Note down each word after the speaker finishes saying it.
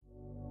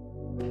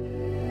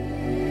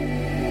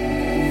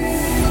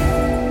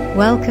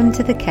Welcome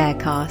to the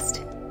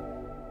Carecast.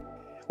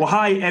 Well,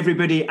 hi,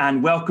 everybody,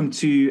 and welcome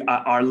to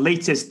our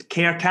latest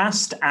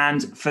Carecast.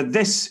 And for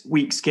this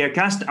week's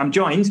Carecast, I'm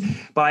joined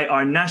by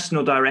our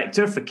National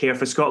Director for Care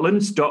for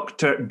Scotland,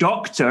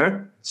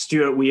 Dr.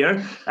 Stuart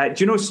Weir. Do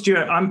you know,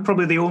 Stuart, I'm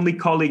probably the only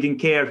colleague in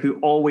Care who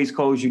always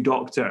calls you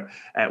Doctor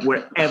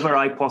wherever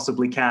I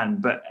possibly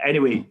can. But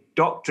anyway,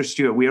 Dr.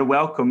 Stuart Weir,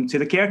 welcome to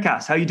the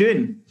Carecast. How are you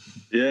doing?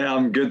 Yeah,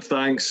 I'm good,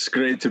 thanks.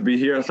 Great to be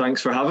here.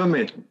 Thanks for having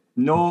me.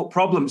 No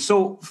problem.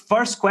 So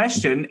first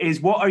question is,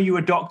 what are you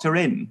a doctor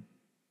in?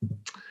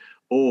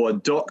 Oh, a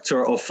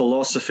doctor of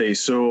philosophy.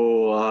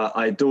 So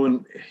I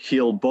don't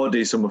heal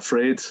bodies, I'm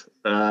afraid.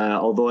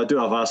 Although I do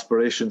have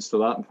aspirations to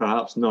that,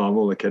 perhaps. No, I'm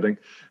only kidding.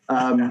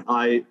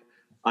 I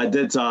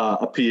did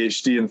a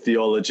PhD in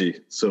theology,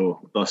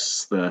 so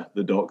thus the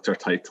doctor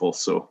title.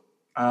 So.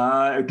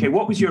 Okay,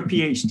 what was your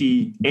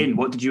PhD in?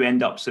 What did you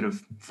end up sort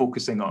of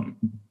focusing on?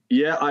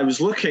 Yeah, I was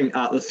looking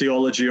at the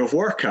theology of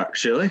work,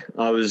 actually.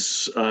 I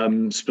was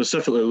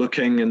specifically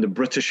looking in the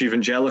British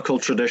evangelical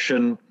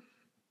tradition.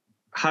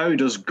 How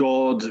does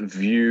God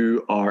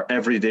view our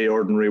everyday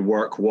ordinary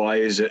work? Why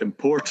is it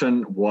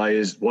important? Why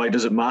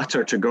does it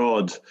matter to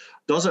God?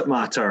 Does it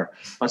matter?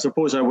 I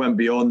suppose I went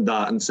beyond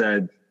that and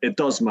said, it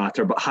does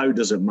matter, but how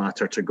does it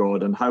matter to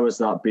God? And how has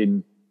that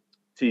been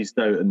teased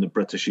out in the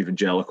British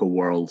evangelical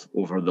world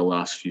over the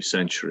last few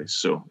centuries?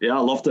 So yeah,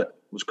 I loved it.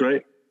 It was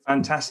great.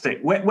 Fantastic.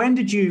 When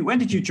did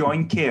you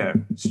join Care,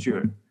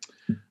 Stuart?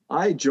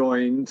 I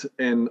joined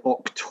in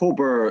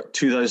October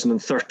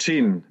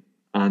 2013,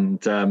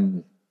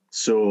 and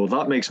so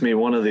that makes me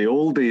one of the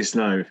oldies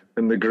now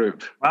in the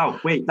group.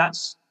 Wow, wait,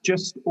 that's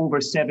just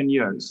over 7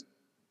 years.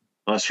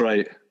 That's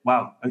right.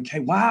 Wow. Okay.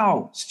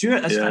 Wow,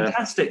 Stuart, that's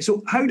fantastic.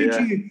 So, how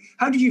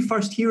did you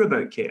first hear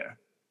about Care?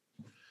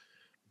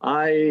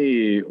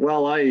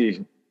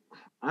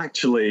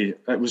 Actually,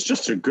 it was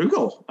just through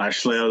Google.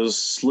 Actually, I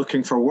was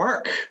looking for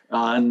work,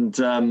 and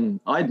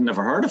I'd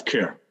never heard of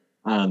Care,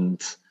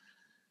 and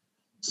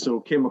so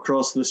came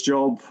across this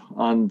job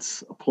and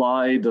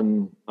applied.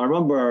 And I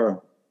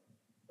remember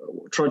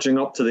trudging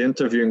up to the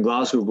interview in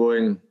Glasgow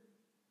going,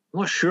 I'm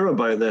not sure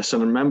about this.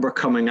 And I remember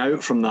coming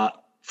out from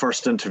that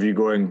first interview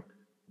going,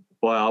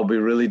 boy, I'll be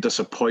really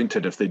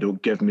disappointed if they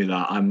don't give me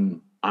that.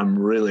 I'm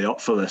really up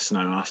for this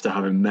now after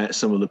having met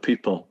some of the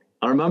people.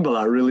 I remember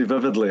that really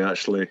vividly,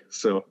 actually.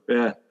 So,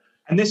 yeah.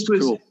 And this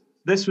was cool.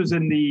 This was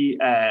in the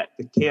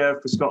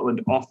Care for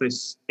Scotland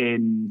office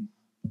in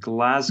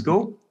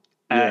Glasgow.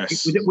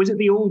 Yes. Was it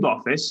the old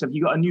office? Have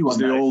you got a new one?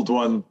 The now? old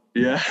one,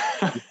 yeah.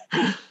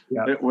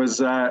 Yeah. It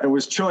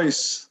was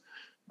choice.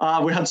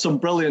 We had some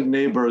brilliant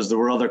neighbours. There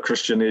were other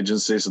Christian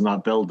agencies in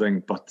that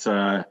building, but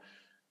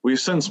we've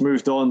since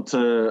moved on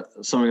to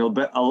something a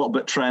little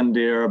bit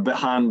trendier, a bit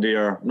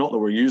handier. Not that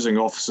we're using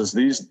offices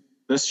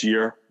this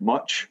year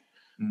much,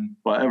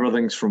 but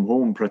everything's from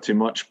home pretty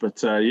much.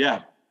 But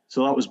yeah,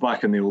 so that was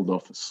back in the old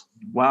office.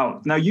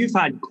 Wow. Now you've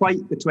had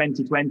quite the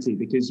 2020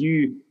 because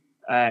you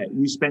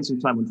spent some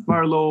time on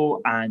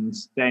furlough and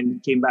then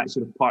came back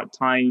sort of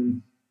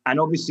part-time. And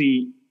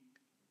obviously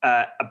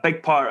a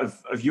big part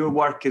of your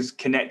work is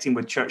connecting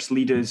with church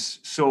leaders.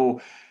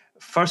 So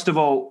first of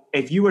all,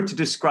 if you were to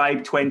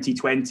describe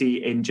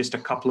 2020 in just a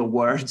couple of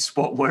words,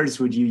 what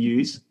words would you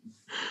use?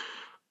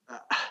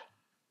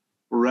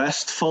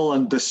 Restful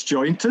and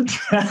disjointed.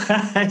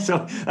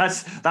 So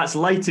that's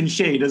light and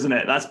shade, isn't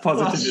it? That's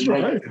positive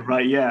and negative,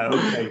 right? Yeah.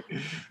 Okay.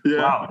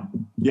 Yeah. Wow.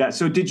 Yeah.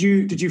 So did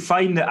you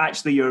find that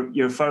actually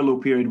your furlough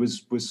period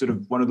was sort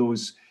of one of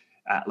those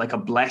like a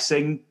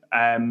blessing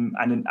and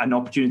an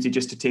opportunity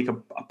just to take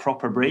a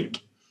proper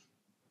break?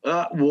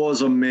 That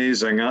was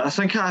amazing. I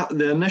think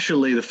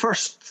initially the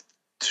first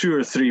 2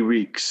 or 3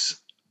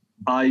 weeks,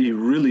 I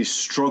really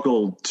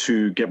struggled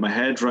to get my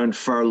head around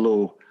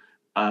furlough.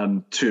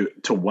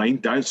 To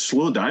wind down,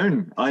 slow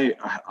down.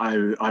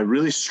 I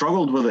really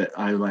struggled with it.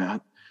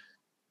 I've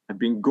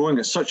been going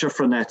at such a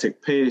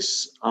frenetic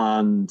pace,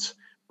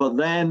 but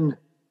then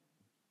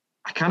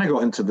I kind of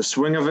got into the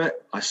swing of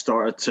it. I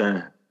started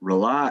to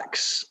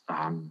relax.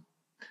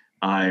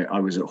 I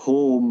was at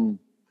home,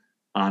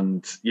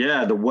 and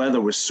yeah, the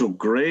weather was so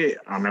great,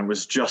 and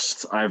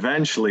I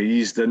eventually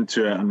eased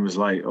into it and was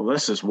like, oh,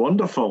 this is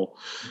wonderful.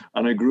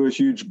 And I grew a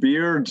huge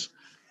beard.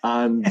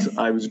 And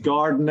I was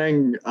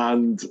gardening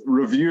and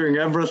reviewing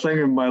everything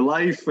in my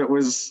life. It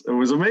was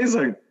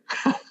amazing.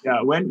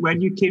 Yeah,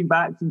 when you came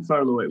back from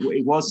furlough,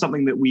 it was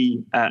something that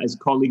we, as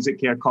colleagues at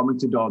Care,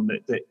 commented on,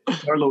 that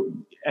furlough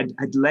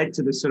had led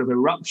to this sort of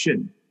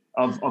eruption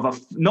of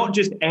not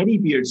just any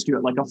beard,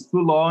 Stuart, like a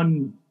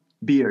full-on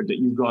beard that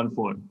you've gone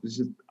for. It's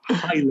just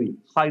highly,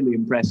 highly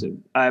impressive.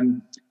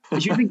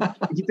 If you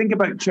think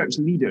about church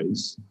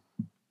leaders,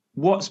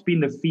 what's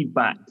been the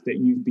feedback that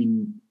you've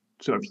been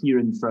sort of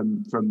hearing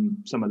from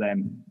some of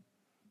them?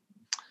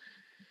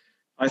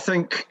 I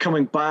think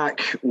coming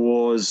back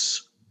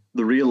was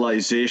the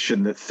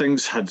realization that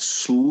things had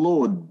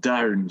slowed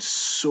down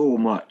so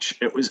much.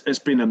 It's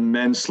been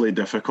immensely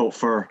difficult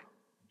for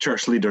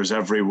church leaders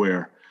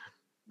everywhere.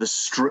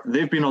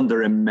 They've been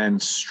under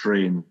immense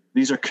strain.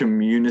 These are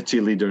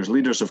community leaders,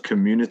 leaders of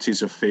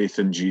communities of faith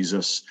in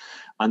Jesus,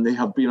 and they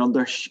have been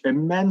under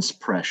immense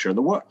pressure.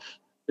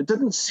 It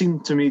doesn't seem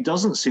to me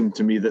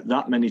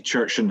that many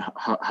churches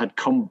had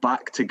come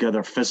back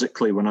together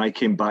physically when I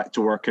came back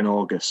to work in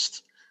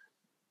August.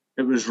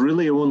 It was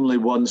really only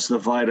once the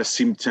virus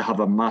seemed to have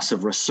a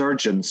massive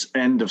resurgence,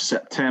 end of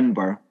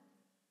September,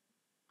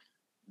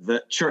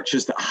 that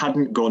churches that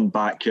hadn't gone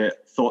back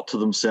yet thought to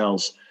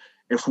themselves,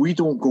 if we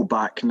don't go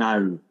back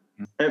now,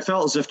 it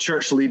felt as if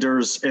church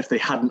leaders, if they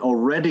hadn't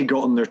already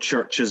gotten their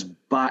churches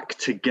back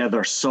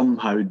together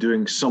somehow,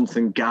 doing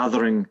something,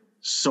 gathering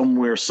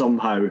somewhere,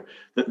 somehow,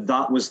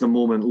 that was the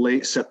moment,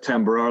 late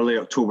September, early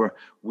October,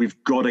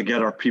 we've got to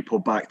get our people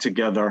back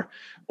together,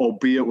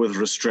 albeit with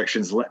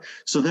restrictions.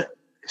 So that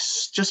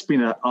it's just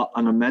been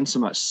an immense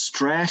amount of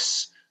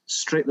stress.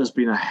 There's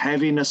been a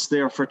heaviness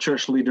there for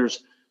church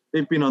leaders.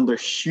 They've been under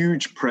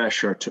huge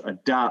pressure to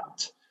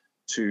adapt,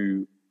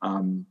 to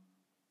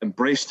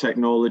embrace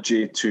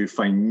technology, to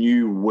find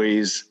new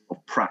ways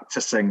of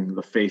practicing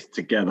the faith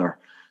together.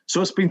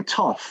 So it's been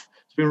tough.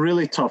 It's been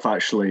really tough,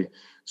 actually.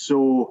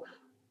 So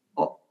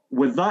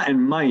with that in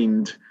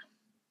mind,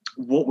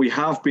 what we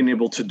have been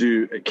able to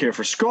do at Care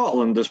for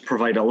Scotland is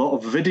provide a lot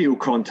of video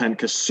content,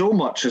 because so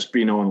much has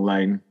been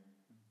online,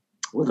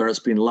 whether it's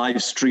been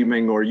live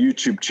streaming or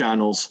YouTube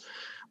channels.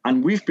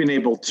 And we've been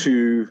able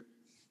to,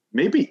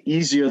 maybe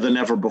easier than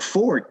ever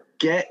before,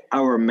 get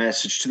our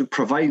message, to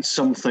provide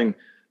something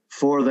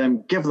for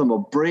them, give them a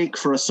break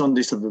for a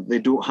Sunday so that they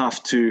don't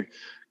have to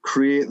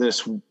create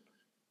this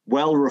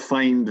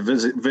well-refined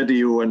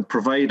video and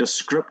provide a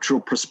scriptural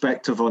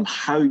perspective on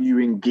how you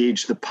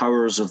engage the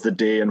powers of the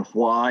day and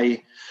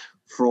why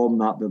from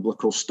that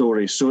biblical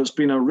story. So it's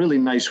been a really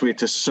nice way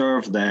to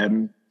serve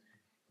them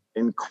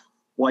in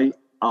quite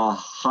a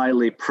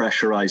highly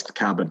pressurized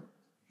cabin.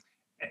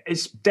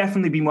 It's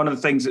definitely been one of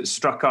the things that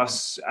struck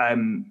us.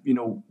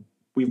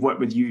 We've worked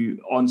with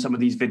you on some of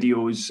these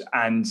videos,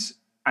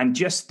 and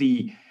just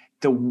the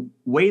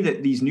way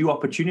that these new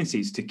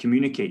opportunities to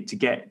communicate, to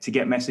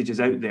get messages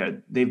out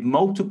there, they've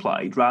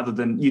multiplied rather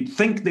than you'd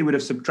think they would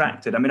have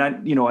subtracted. I mean,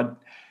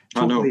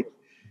 I'm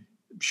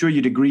sure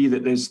you'd agree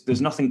that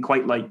there's nothing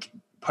quite like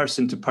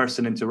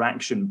person-to-person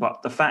interaction,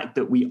 but the fact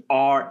that we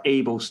are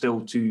able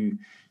still to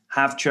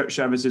have church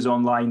services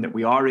online, that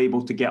we are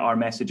able to get our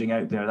messaging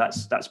out there,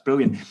 that's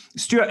brilliant.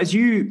 Stuart, as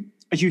you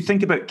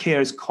think about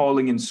Care's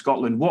calling in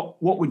Scotland,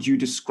 what would you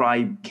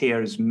describe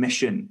Care's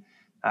mission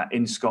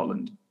in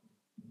Scotland?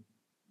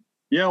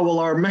 Yeah, well,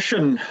 our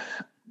mission,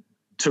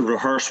 to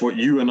rehearse what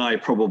you and I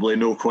probably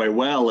know quite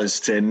well, is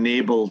to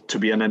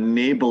be an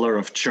enabler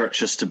of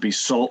churches to be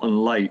salt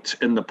and light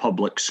in the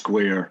public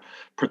square,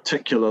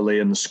 particularly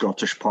in the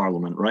Scottish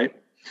Parliament, right?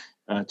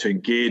 To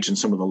engage in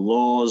some of the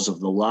laws of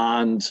the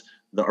land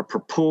that are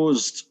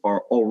proposed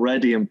or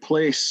already in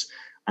place,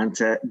 and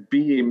to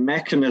be a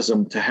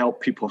mechanism to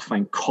help people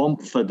find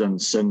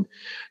confidence in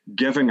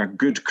giving a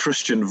good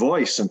Christian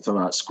voice into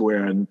that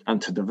square,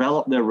 and to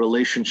develop their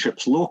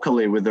relationships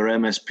locally with their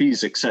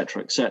MSPs,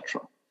 etc.,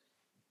 etc.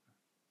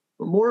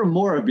 But more and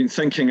more, I've been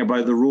thinking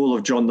about the role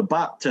of John the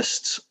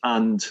Baptist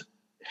and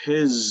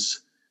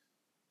his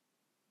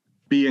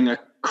being a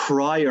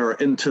crier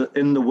in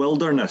the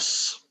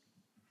wilderness,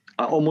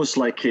 almost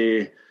like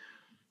a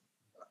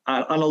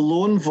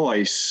lone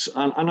voice.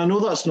 And I know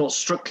that's not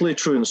strictly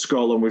true in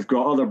Scotland. We've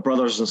got other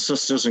brothers and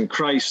sisters in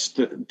Christ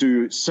that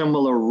do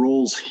similar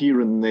roles here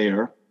and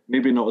there,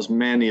 maybe not as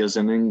many as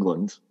in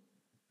England.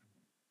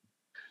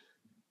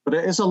 But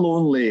it is a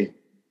lonely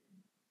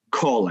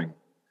calling.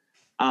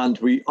 And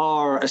we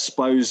are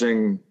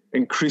espousing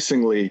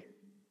increasingly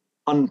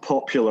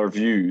unpopular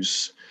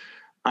views,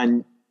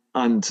 and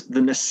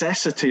the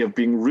necessity of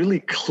being really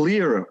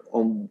clear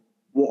on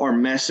what our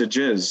message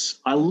is.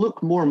 I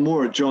look more and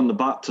more at John the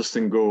Baptist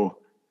and go,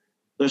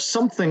 there's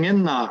something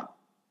in that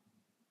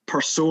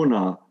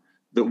persona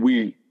that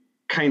we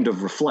kind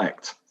of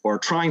reflect, or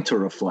trying to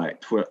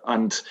reflect,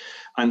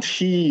 and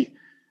he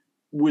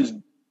was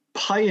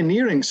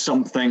pioneering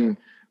something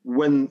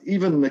when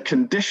even the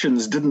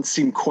conditions didn't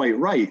seem quite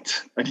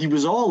right, and he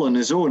was all on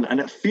his own. And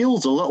it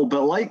feels a little bit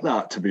like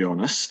that, to be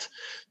honest,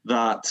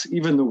 that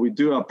even though we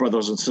do have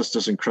brothers and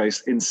sisters in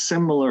Christ in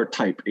similar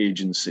type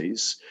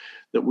agencies,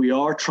 that we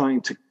are trying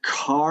to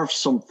carve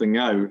something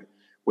out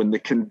when the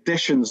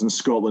conditions in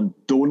Scotland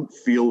don't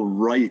feel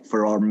right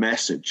for our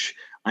message,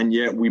 and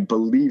yet we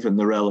believe in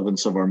the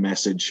relevance of our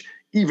message,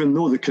 even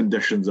though the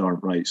conditions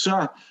aren't right.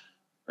 So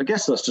I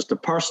guess that's just a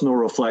personal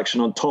reflection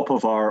on top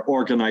of our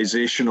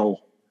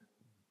organizational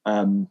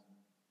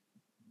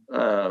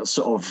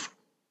sort of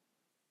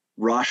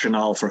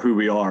rationale for who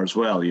we are as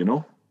well, you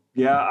know?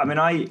 Yeah, I mean,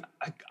 I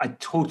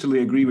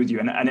totally agree with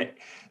you. And it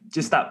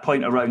just that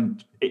point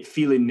around it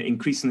feeling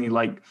increasingly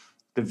like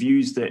the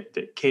views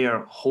that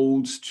Care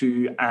holds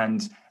to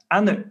and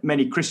that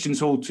many Christians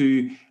hold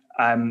to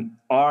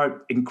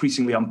are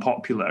increasingly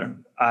unpopular.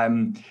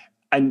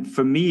 And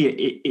for me,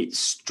 it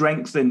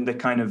strengthened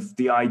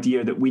the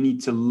idea that we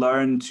need to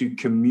learn to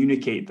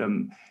communicate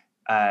them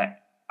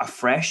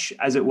afresh,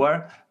 as it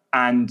were,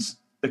 and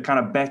the kind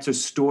of better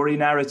story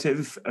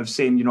narrative of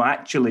saying,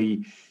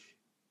 actually,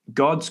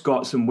 God's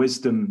got some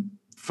wisdom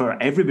for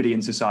everybody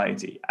in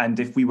society. And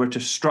if we were to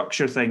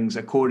structure things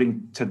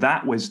according to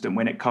that wisdom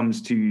when it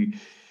comes to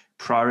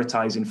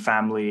prioritizing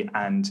family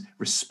and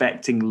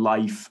respecting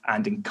life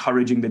and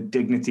encouraging the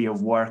dignity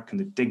of work and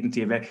the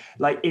dignity of it,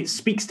 like, it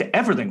speaks to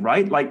everything,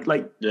 right?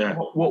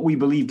 What we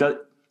believe,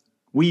 that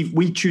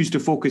we choose to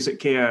focus at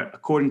Care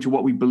according to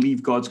what we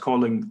believe God's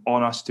calling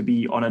on us to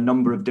be on a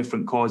number of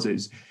different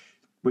causes,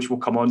 which we'll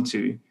come on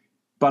to.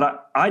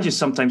 But I just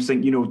sometimes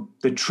think,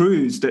 the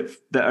truths that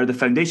are the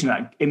foundation,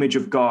 that image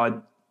of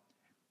God,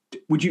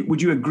 would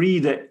you agree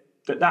that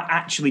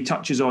actually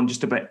touches on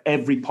just about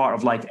every part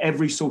of life,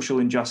 every social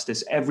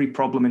injustice, every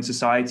problem in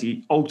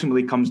society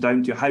ultimately comes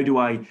down to how do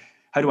I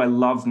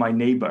love my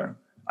neighbor,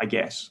 I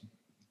guess?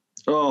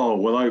 Oh,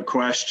 without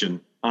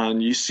question.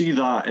 And you see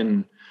that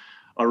in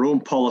our own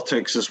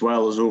politics as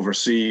well as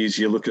overseas.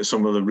 You look at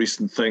some of the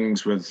recent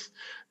things with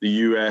the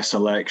US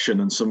election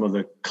and some of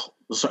the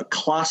sort of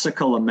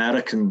classical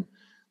American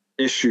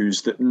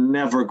issues that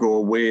never go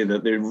away,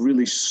 that they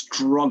really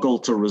struggle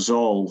to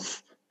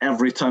resolve.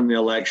 Every time the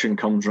election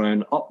comes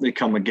around, up they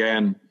come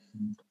again.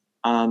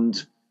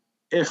 And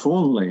if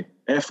only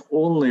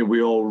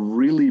we all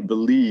really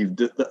believed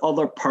that the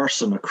other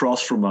person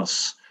across from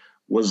us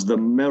was the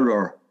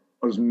mirror,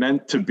 was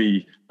meant to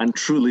be, and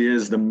truly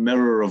is the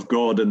mirror of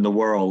God in the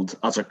world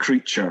as a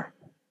creature,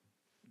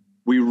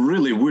 we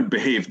really would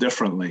behave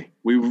differently.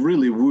 We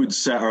really would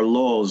set our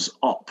laws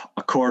up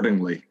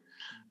accordingly.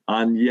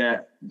 And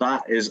yet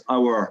that is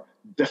our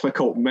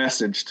difficult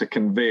message to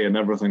convey in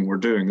everything we're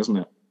doing, isn't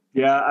it?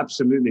 Yeah,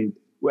 absolutely.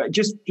 Well,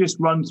 just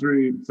run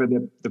through, for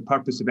the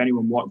purpose of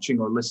anyone watching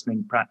or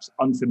listening, perhaps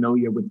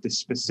unfamiliar with the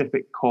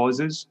specific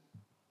causes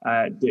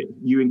that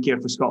you and Care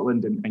for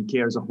Scotland and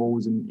Care as a whole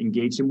is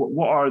engaged in.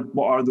 What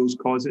are those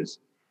causes?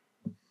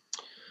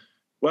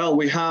 Well,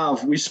 we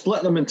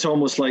split them into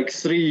almost like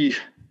three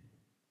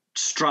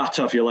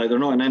strata, if you like. They're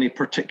not in any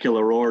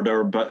particular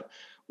order, but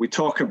we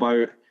talk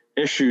about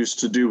issues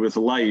to do with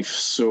life.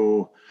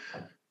 So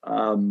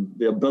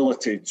the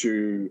ability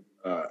to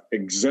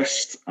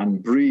exist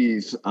and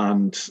breathe,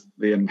 and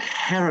the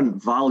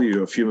inherent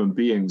value of human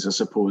beings, I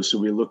suppose. So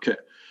we look at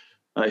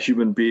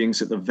human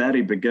beings at the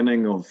very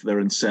beginning of their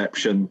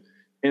inception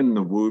in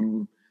the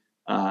womb.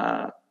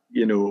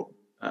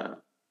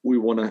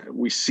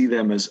 We see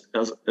them as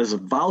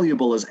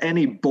valuable as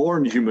any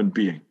born human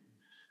being,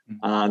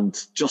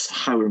 and just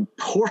how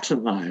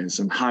important that is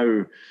and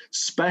how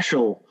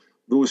special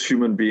those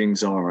human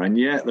beings are. And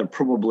yet they're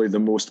probably the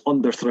most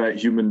under threat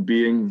human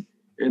being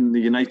in the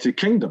United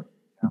Kingdom.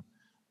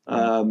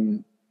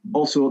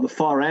 Also, at the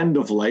far end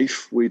of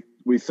life, we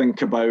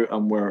think about,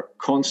 and we're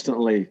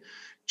constantly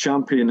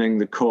championing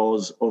the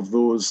cause of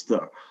those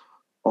that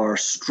are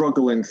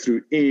struggling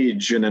through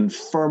age and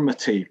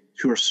infirmity,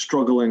 who are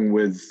struggling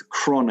with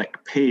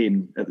chronic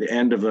pain at the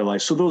end of their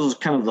life. So those are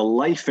kind of the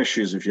life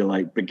issues, if you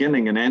like,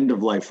 beginning and end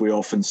of life, we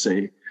often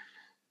say.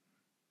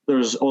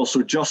 There's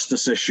also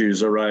justice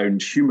issues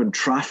around human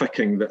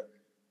trafficking, that,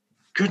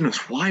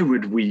 goodness, why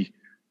would we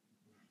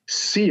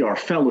see our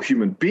fellow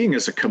human being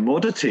as a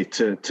commodity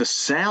to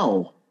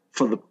sell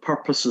for the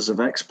purposes of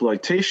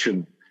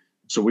exploitation?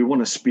 So we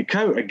want to speak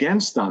out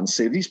against that and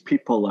say these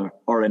people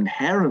are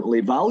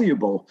inherently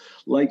valuable,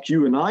 like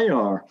you and I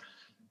are.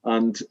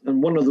 And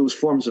one of those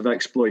forms of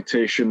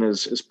exploitation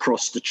is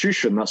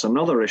prostitution. That's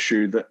another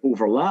issue that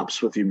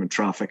overlaps with human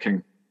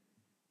trafficking.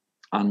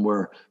 And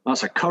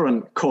that's a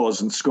current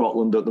cause in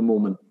Scotland at the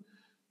moment.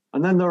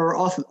 And then there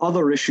are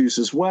other issues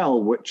as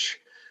well, which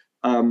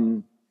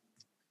are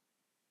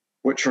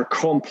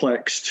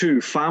complex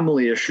too.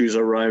 Family issues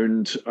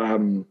around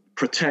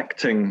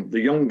protecting the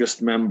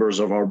youngest members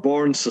of our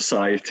born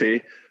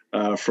society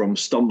from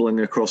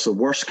stumbling across the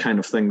worst kind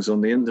of things on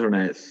the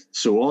internet.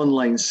 So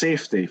online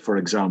safety, for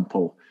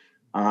example,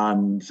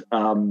 and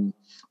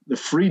the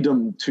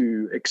freedom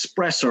to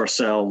express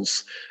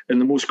ourselves in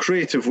the most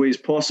creative ways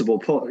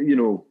possible,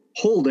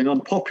 holding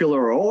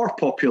unpopular or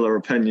popular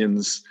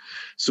opinions.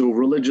 So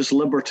religious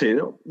liberty.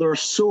 There are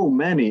so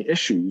many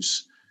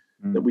issues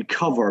that we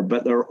cover,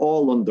 but they're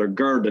all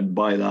undergirded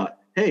by that.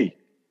 Hey,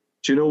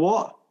 do you know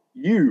what?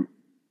 You,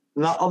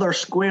 that other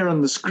square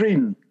on the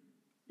screen,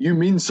 you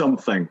mean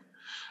something.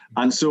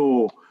 And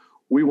so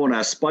we want to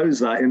espouse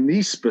that in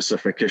these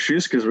specific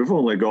issues, because we've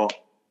only got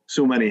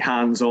so many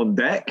hands on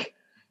deck,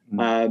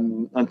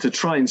 and to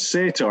try and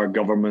say to our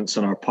governments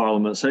and our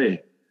parliaments,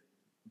 hey,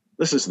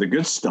 this is the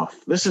good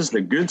stuff. This is the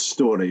good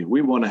story.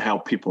 We want to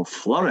help people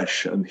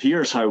flourish, and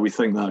here's how we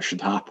think that should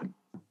happen.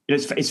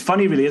 It's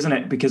funny, really, isn't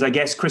it? Because I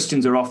guess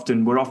Christians we're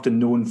often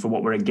known for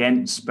what we're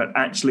against, but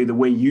actually the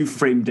way you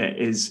framed it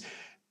is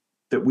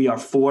that we are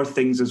for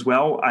things as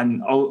well.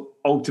 And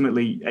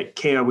ultimately at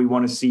Care, we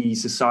want to see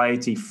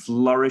society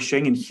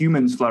flourishing and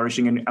humans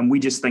flourishing. And we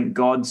just think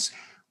God's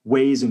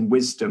ways and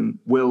wisdom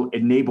will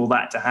enable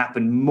that to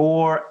happen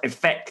more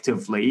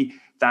effectively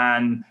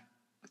than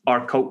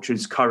our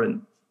culture's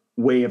current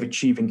way of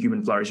achieving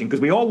human flourishing.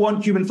 Because we all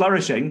want human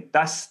flourishing.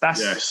 That's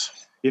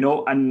yes.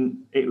 And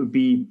it would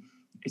be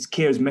it's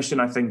Care's mission,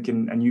 I think,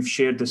 and you've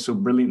shared this so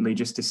brilliantly,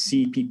 just to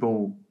see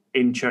people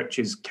in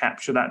churches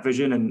capture that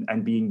vision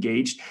and be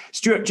engaged.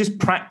 Stuart, just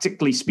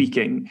practically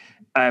speaking,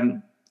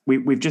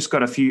 we've just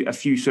got a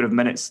few sort of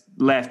minutes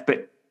left,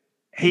 but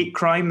hate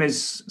crime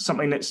is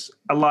something that's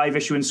a live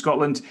issue in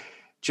Scotland.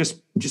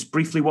 Just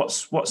briefly,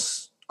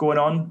 what's going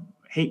on?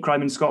 Hate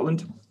crime in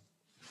Scotland?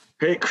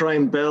 Hate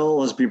crime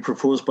bill has been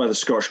proposed by the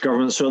Scottish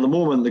Government. So at the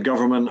moment, the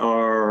government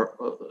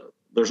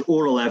there's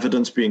oral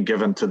evidence being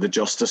given to the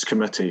Justice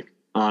Committee.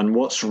 And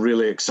what's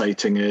really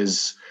exciting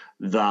is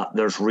that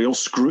there's real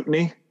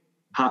scrutiny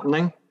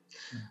happening.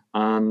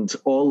 And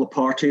all the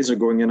parties are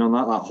going in on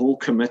that. That whole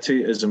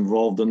committee is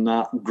involved in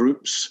that.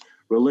 Groups,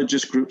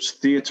 religious groups,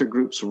 theatre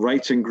groups,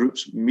 writing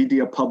groups,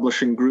 media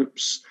publishing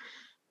groups,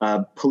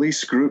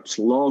 police groups,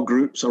 law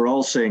groups are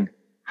all saying,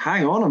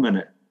 hang on a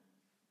minute.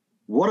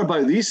 What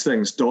about these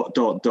things, ... There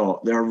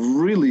are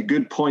really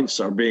good points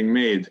that are being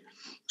made.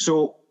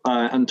 So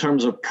in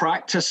terms of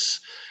practice,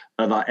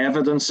 that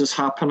evidence is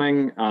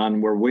happening,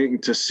 and we're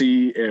waiting to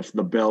see if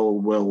the bill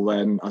will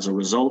then, as a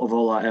result of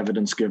all that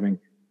evidence giving,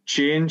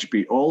 change,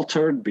 be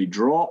altered, be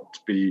dropped,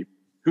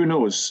 who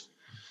knows?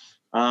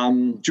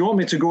 Do you want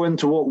me to go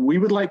into what we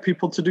would like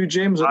people to do,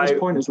 James, at this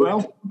point as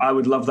well? I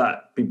would love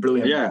that. Be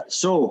brilliant. Yeah,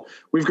 so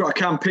we've got a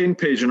campaign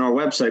page on our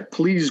website.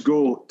 Please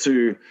go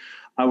to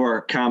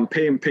our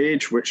campaign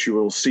page, which you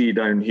will see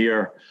down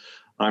here,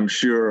 I'm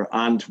sure.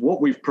 And what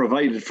we've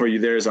provided for you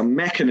there is a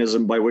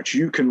mechanism by which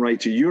you can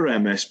write to your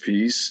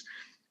MSPs.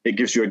 It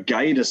gives you a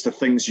guide as to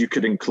things you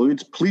could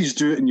include. Please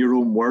do it in your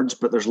own words,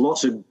 but there's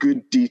lots of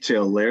good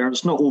detail there.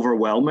 It's not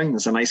overwhelming.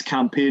 There's a nice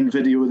campaign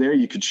video there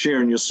you could share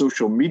on your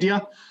social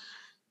media.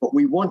 But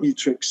we want you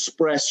to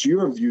express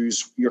your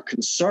views, your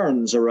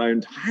concerns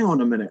around, hang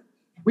on a minute,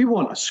 we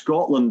want a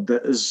Scotland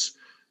that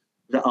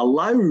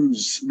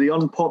allows the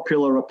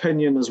unpopular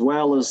opinion as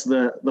well as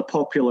the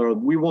popular.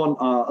 We want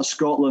a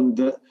Scotland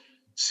that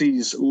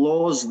sees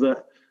laws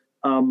that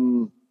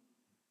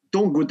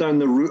don't go down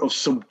the route of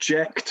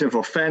subjective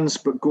offence,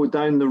 but go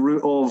down the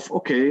route of,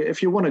 okay,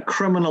 if you want to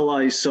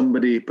criminalise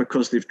somebody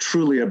because they've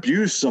truly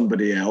abused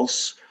somebody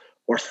else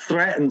or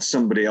threatened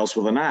somebody else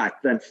with an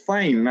act, then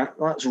fine,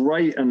 that's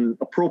right and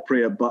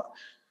appropriate, but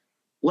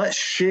let's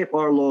shape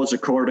our laws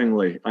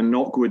accordingly and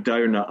not go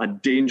down a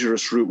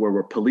dangerous route where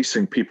we're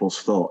policing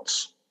people's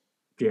thoughts.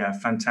 Yeah,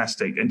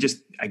 fantastic. And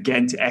just,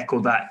 again, to echo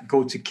that,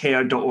 go to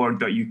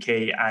care.org.uk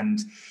and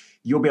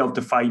you'll be able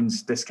to find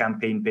this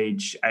campaign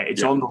page.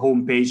 It's on the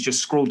homepage. Just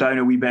scroll down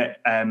a wee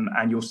bit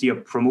and you'll see a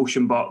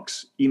promotion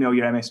box. Email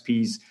your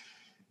MSPs,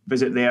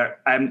 visit there.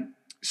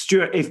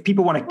 Stuart, if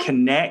people want to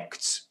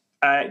connect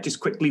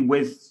just quickly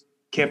with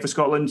Care for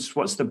Scotland,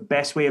 what's the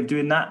best way of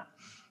doing that?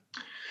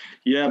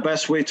 Yeah,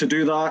 best way to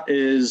do that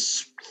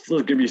is, I'll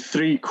give you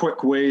 3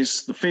 quick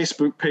ways. The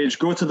Facebook page,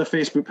 go to the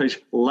Facebook page,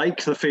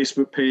 like the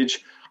Facebook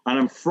page,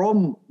 and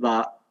from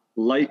that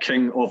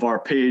liking of our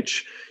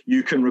page,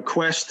 you can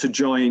request to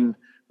join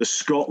the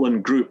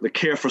Scotland group, the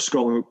Care for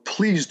Scotland group.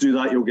 Please do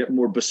that. You'll get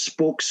more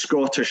bespoke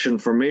Scottish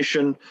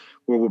information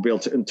where we'll be able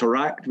to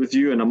interact with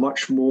you in a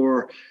much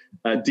more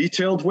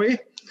detailed way.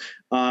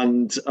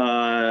 And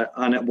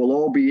it will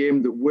all be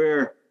aimed at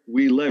where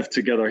we live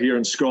together here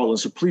in Scotland.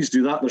 So please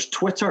do that. There's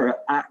Twitter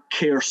at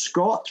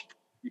CareScot.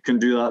 You can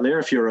do that there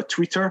if you're a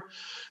tweeter.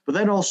 But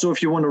then also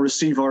if you want to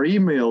receive our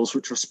emails,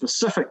 which are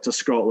specific to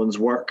Scotland's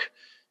work,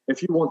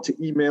 if you want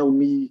to email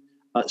me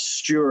at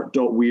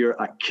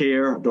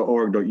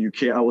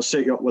stuart.weir@care.org.uk, I will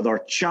set you up with our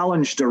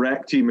Challenge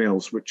Direct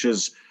emails, which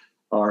is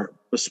our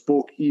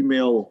bespoke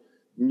email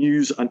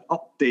news and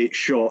update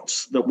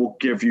shots that will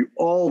give you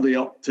all the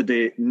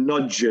up-to-date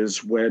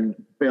nudges when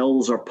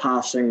bills are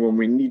passing, when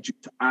we need you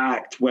to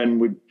act,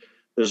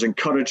 there's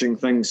encouraging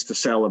things to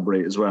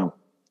celebrate as well.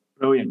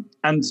 Brilliant.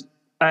 And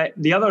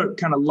the other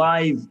kind of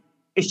live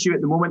issue at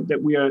the moment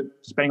that we are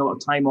spending a lot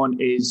of time on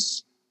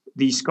is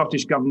the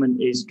Scottish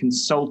Government is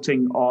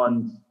consulting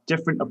on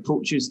different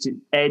approaches to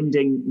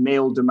ending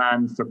male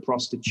demand for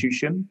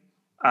prostitution.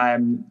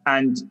 And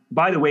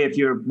by the way, if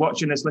you're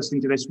watching this,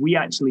 listening to this, we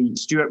actually,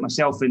 Stuart,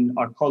 myself and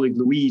our colleague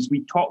Louise,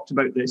 we talked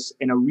about this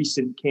in a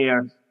recent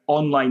Care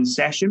online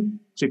session.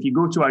 So if you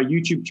go to our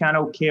YouTube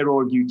channel,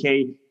 Care.org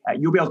UK,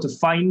 you'll be able to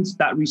find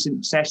that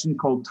recent session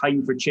called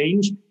Time for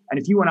Change. And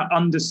if you want to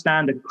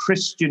understand a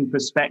Christian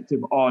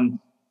perspective on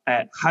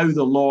how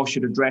the law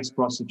should address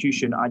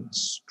prostitution, I'd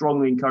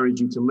strongly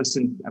encourage you to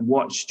listen and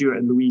watch Stuart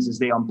and Louise as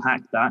they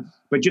unpack that.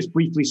 But just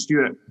briefly,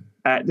 Stuart,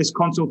 this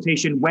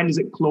consultation, when does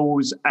it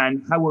close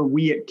and how are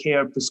we at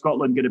Care for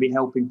Scotland going to be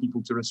helping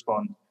people to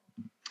respond?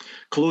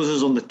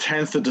 Closes on the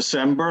 10th of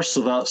December,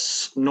 so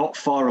that's not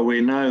far away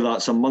now.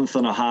 That's a month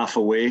and a half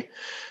away.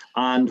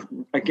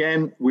 And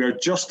again, we're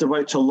just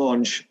about to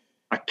launch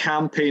a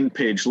campaign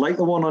page like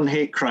the one on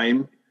hate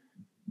crime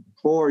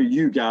for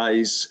you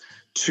guys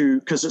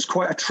because it's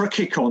quite a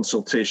tricky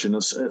consultation.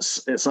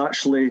 It's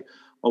actually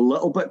a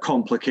little bit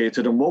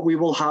complicated. And what we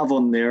will have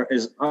on there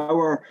is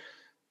our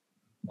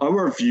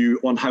view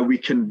on how we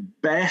can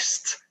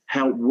best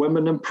help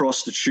women in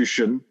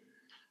prostitution,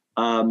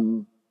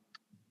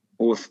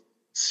 both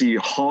see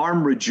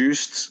harm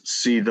reduced,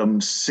 see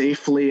them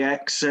safely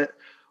exit.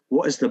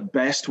 What is the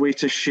best way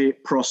to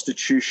shape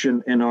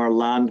prostitution in our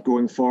land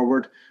going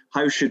forward?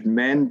 How should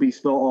men be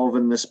thought of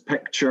in this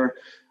picture?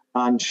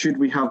 And should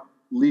we have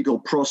legal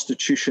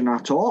prostitution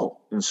at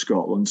all in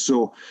Scotland?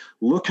 So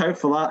look out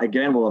for that.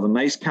 Again, we'll have a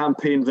nice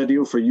campaign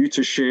video for you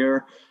to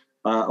share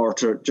or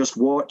to just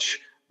watch,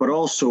 but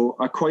also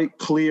a quite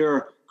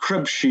clear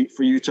crib sheet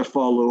for you to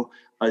follow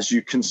as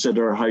you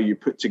consider how you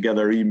put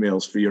together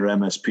emails for your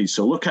MSP.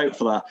 So look out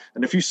for that.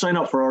 And if you sign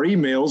up for our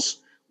emails,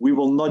 we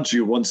will nudge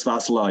you once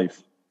that's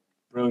live.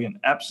 Brilliant.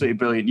 Absolutely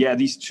brilliant. Yeah,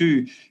 these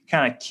two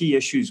kind of key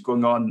issues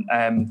going on.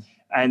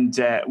 And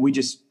we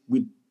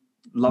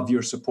love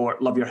your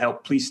support, love your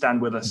help. Please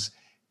stand with us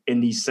in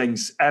these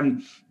things.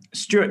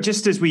 Stuart,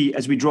 just as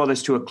we draw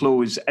this to a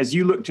close, as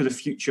you look to the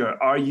future,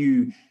 are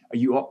you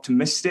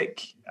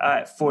optimistic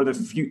for the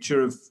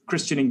future of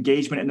Christian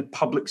engagement in the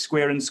public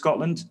square in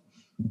Scotland?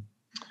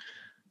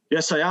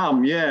 Yes, I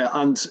am, yeah.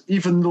 And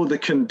even though the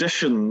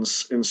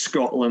conditions in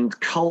Scotland,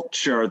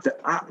 culture, the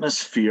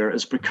atmosphere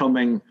is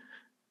becoming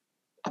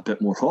a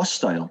bit more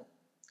hostile,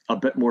 a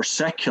bit more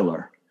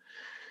secular,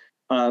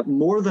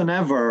 more than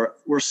ever,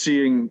 we're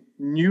seeing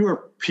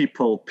newer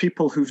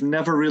people who've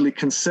never really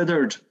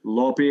considered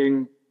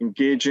lobbying,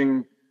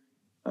 engaging,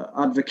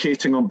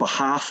 advocating on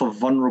behalf of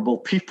vulnerable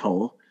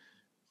people,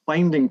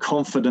 finding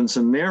confidence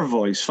in their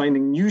voice,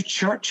 finding new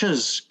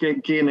churches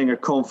gaining a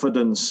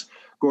confidence,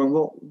 going,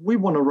 well, we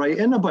want to write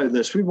in about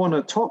this. We want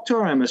to talk to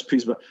our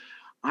MSPs. But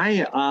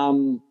I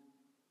am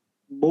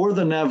more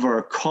than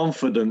ever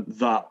confident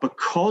that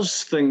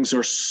because things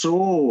are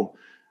so,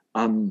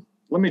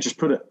 let me just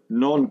put it,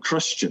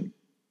 non-Christian,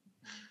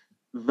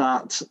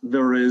 that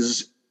there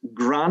is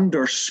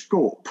grander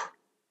scope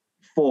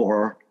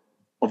for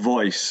a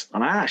voice.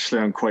 And I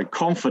actually am quite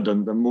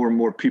confident that more and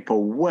more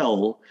people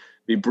will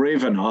be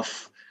brave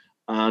enough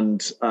and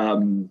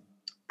find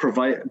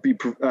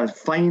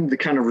the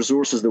kind of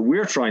resources that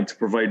we're trying to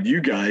provide you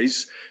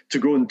guys to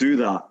go and do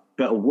that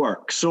bit of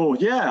work. So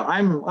yeah,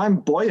 I'm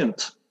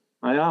buoyant.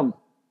 I am.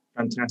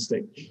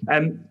 Fantastic.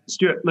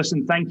 Stuart,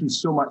 listen, thank you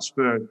so much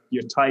for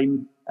your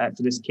time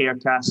for this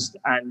Carecast.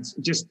 And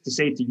just to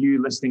say to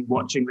you listening,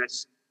 watching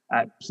this,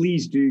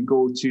 please do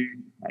go to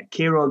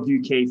CareOrg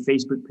UK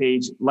Facebook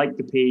page, like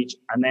the page,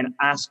 and then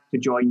ask to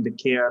join the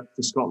Care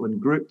for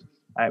Scotland group,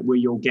 where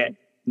you'll get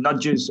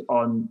nudges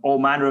on all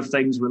manner of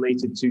things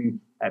related to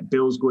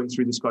bills going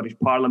through the Scottish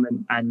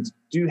Parliament. And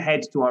do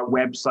head to our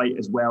website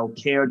as well,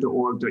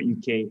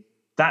 care.org.uk.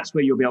 That's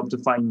where you'll be able to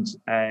find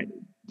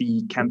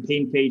the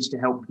campaign page to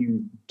help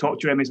you talk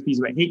to your MSPs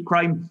about hate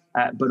crime,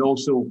 but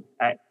also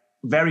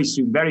very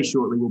soon, very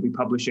shortly, we'll be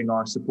publishing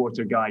our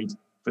supporter guide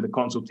for the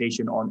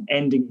consultation on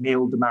ending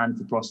male demand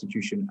for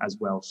prostitution as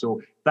well. So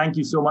thank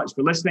you so much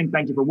for listening.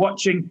 Thank you for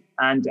watching.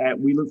 And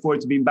we look forward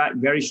to being back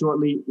very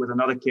shortly with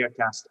another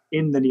Carecast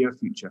in the near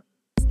future.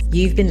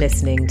 You've been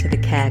listening to the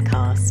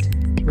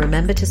Carecast.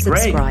 Remember to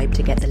subscribe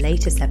to get the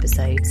latest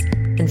episodes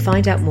and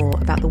find out more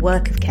about the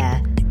work of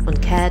Care on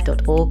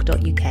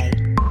care.org.uk.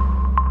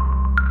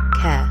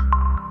 Care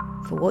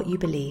for what you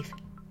believe.